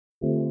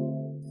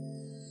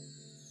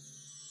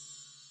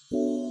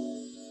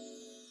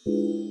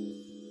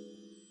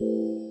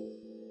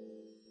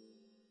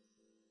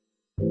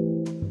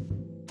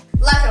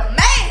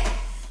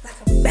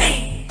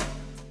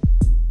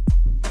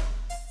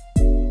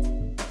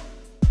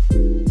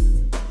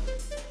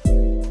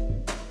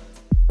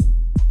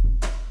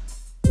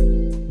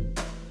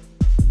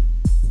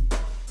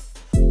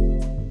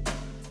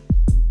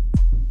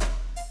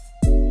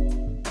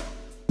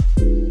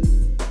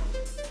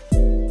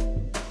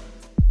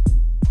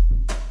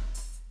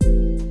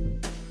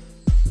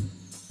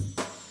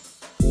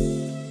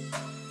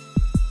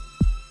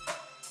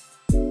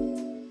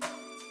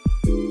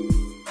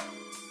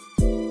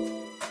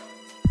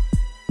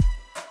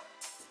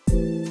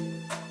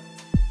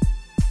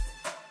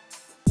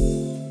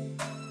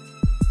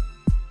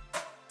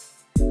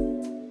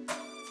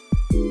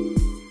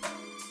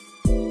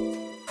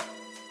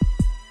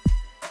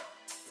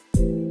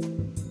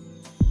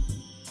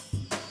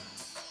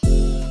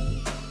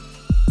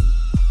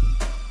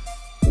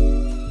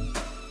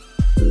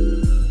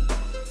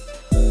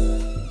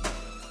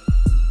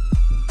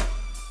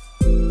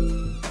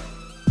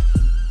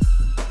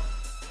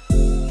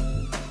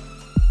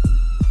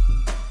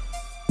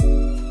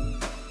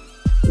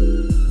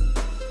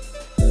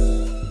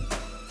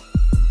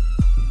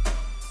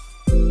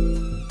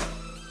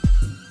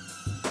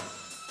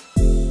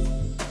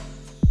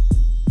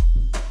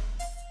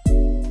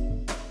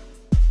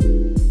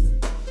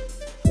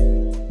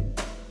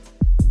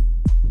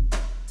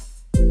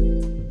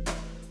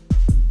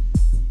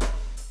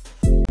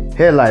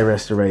Headlight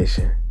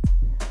restoration.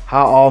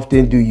 How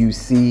often do you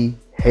see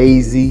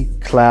hazy,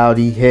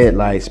 cloudy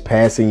headlights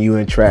passing you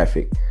in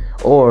traffic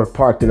or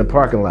parked in a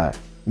parking lot?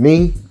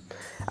 Me,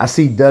 I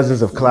see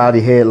dozens of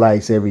cloudy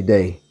headlights every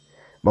day.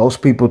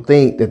 Most people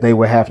think that they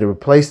will have to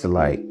replace the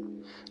light.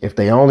 If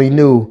they only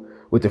knew,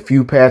 with a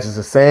few patches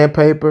of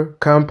sandpaper,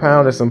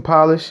 compound, and some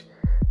polish,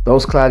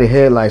 those cloudy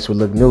headlights would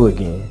look new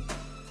again.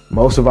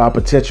 Most of our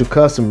potential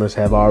customers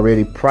have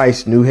already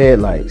priced new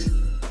headlights.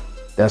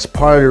 That's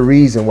part of the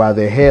reason why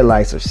their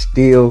headlights are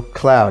still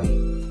cloudy.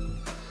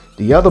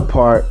 The other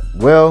part,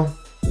 well,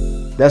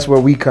 that's where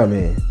we come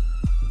in,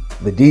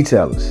 the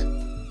detailers.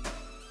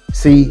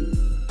 See,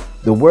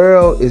 the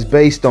world is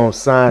based on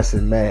science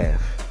and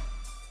math.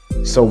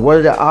 So what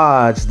are the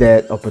odds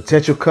that a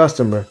potential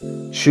customer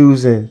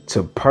choosing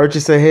to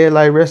purchase a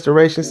headlight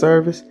restoration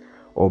service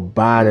or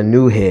buying a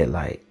new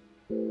headlight?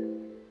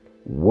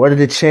 What are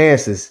the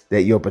chances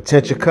that your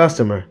potential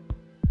customer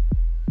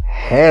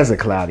has a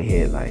cloudy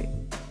headlight?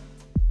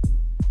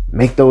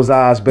 Make those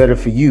odds better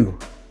for you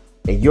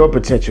and your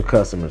potential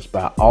customers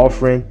by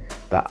offering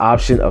the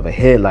option of a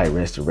headlight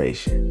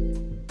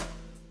restoration.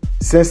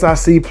 Since I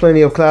see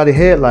plenty of cloudy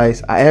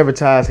headlights, I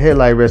advertise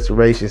headlight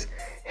restorations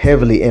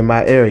heavily in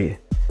my area.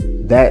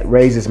 That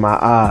raises my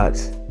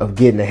odds of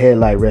getting a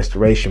headlight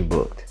restoration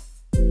booked.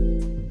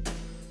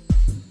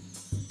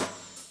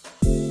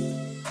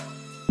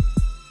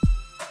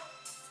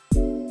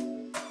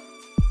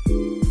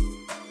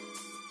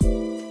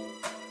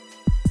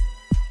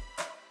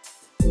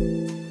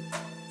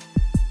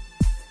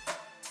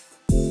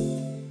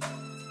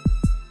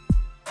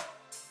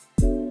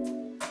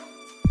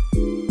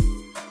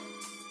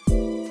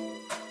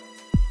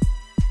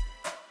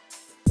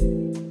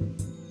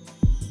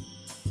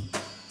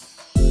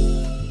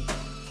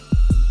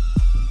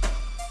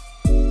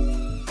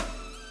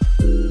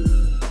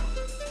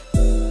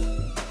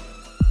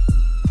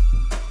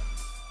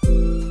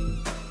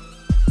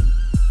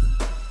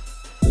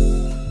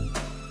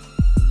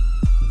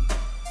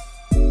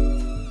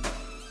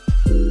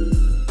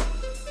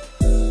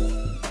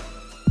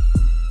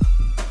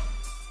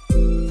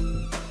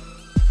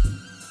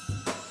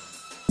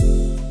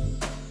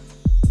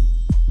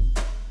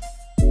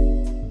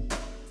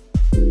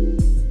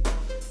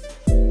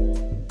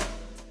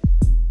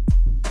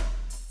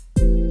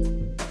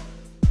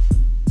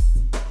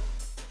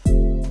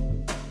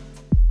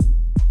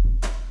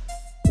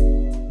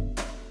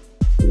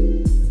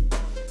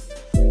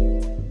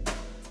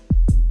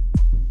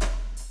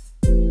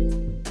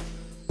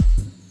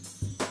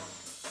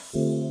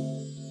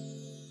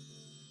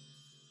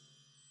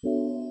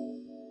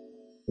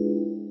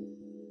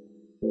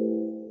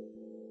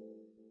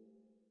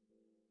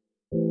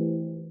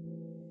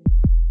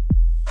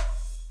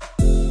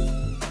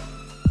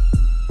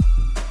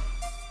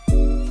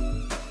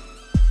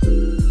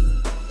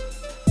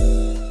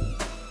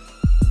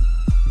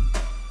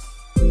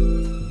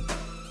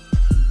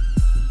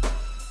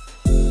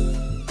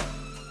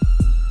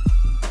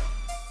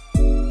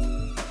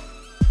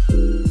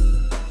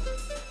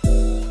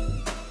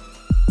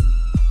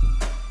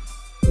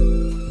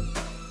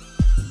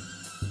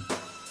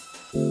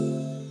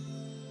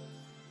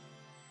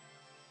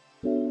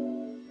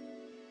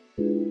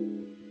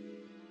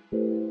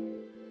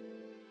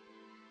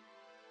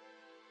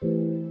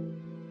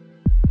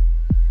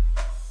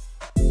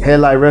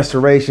 Headlight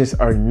restorations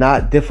are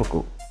not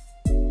difficult.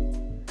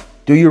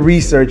 Do your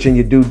research and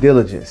your due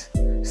diligence.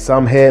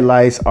 Some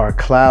headlights are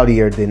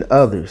cloudier than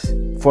others.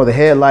 For the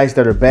headlights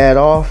that are bad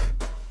off,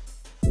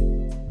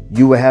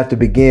 you will have to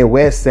begin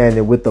wet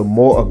sanding with a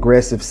more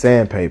aggressive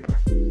sandpaper.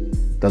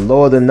 The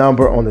lower the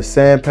number on the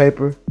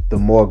sandpaper, the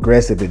more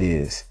aggressive it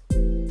is.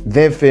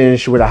 Then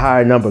finish with a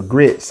higher number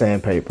grit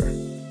sandpaper.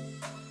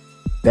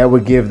 That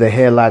would give the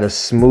headlight a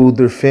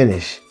smoother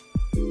finish.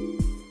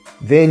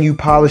 Then you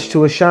polish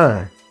to a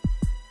shine.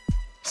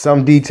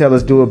 Some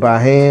detailers do it by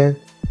hand,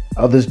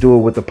 others do it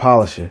with a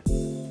polisher,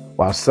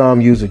 while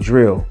some use a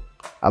drill.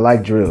 I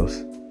like drills.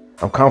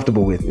 I'm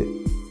comfortable with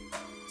it.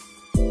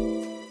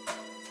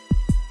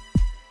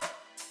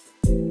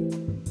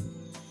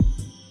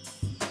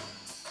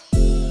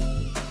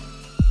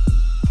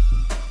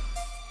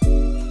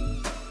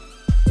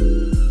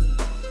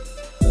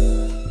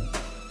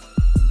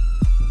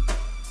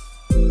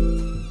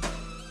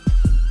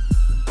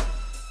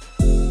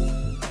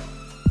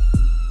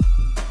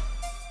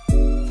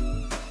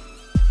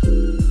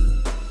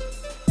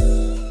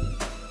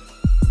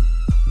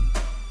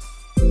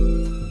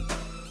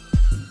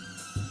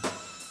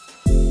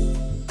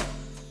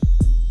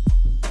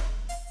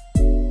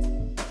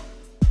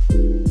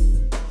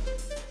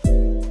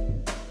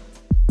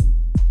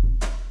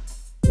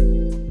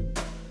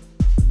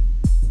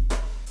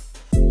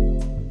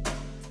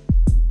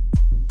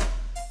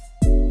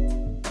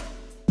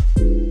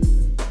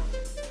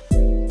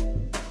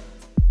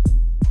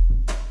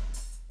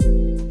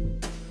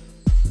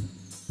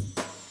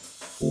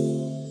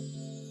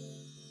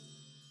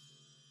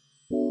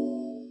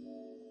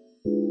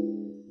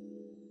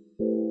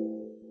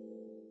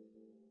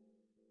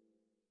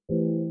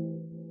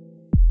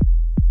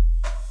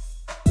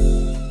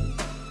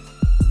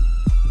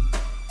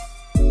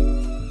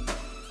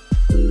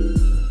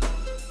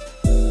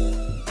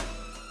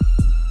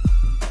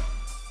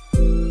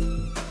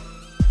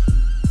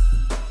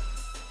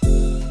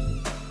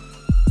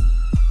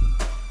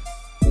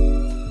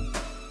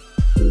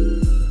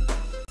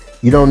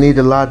 You don't need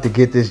a lot to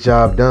get this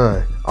job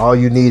done. All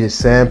you need is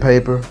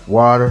sandpaper,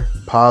 water,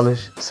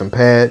 polish, some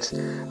pads,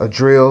 a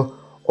drill,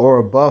 or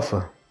a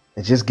buffer,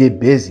 and just get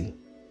busy.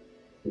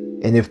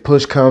 And if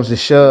push comes to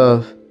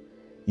shove,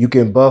 you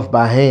can buff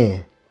by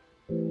hand.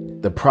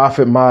 The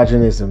profit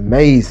margin is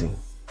amazing.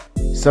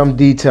 Some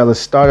detailers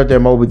started their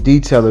mobile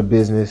detailer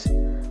business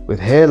with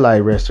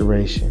headlight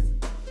restoration.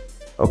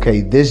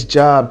 Okay, this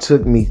job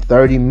took me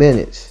 30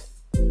 minutes.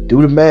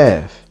 Do the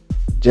math.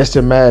 Just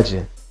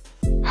imagine,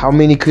 how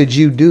many could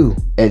you do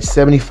at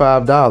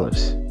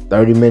 $75?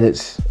 30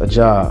 minutes a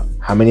job.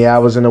 How many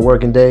hours in a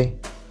working day?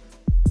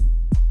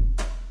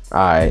 All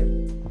right,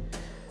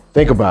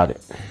 think about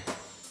it.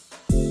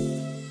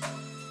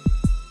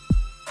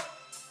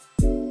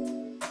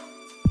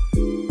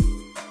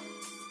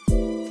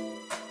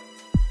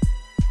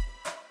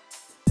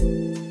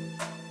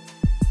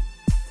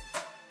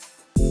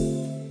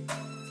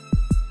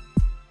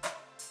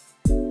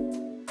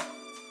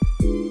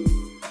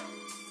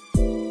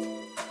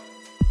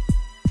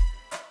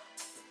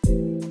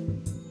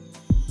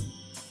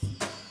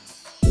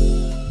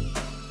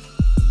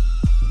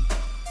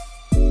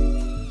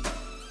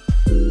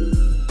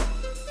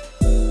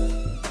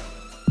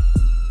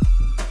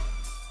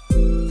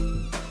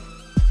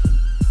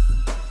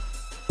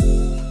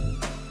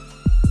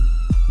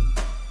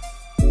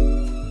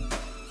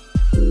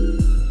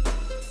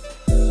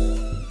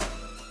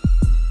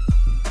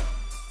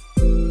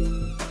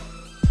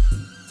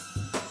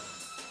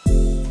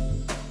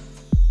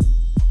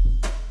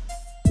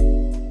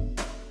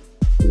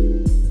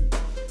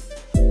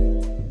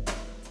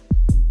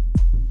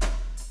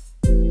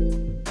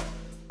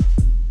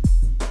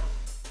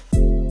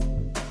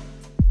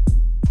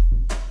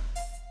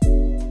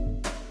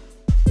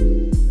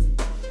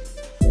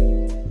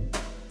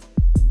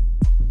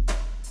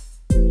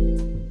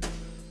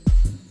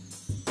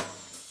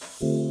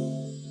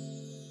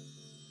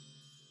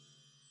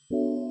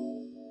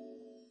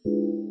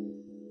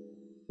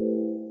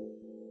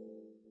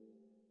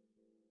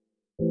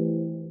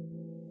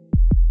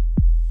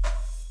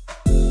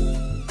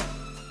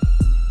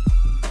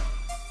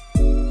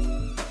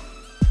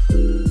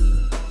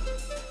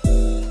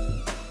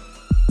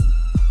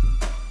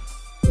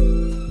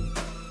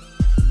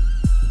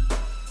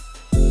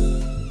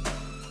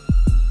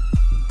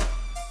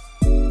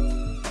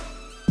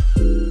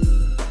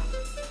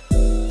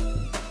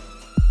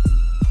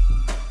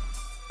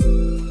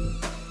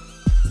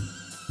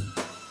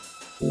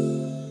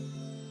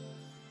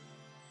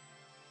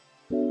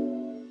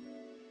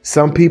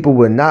 Some people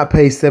would not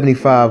pay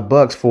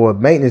 $75 for a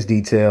maintenance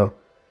detail,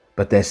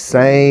 but that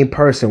same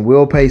person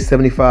will pay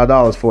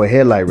 $75 for a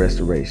headlight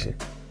restoration.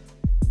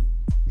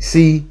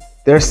 See,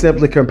 they're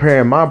simply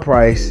comparing my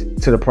price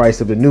to the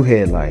price of the new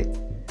headlight.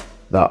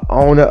 The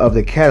owner of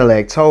the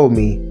Cadillac told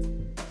me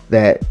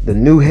that the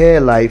new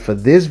headlight for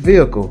this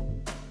vehicle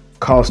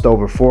cost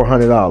over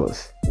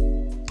 $400.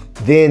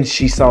 Then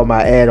she saw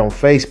my ad on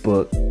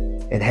Facebook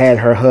and had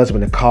her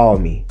husband to call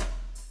me.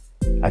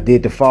 I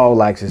did the fog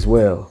lights as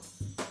well.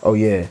 Oh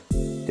yeah,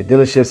 the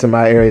dealerships in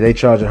my area, they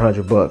charge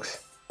 $100.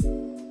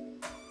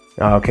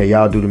 Okay,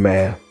 y'all do the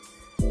math.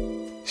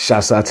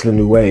 Shouts out to the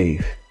new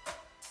wave.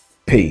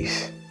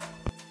 Peace.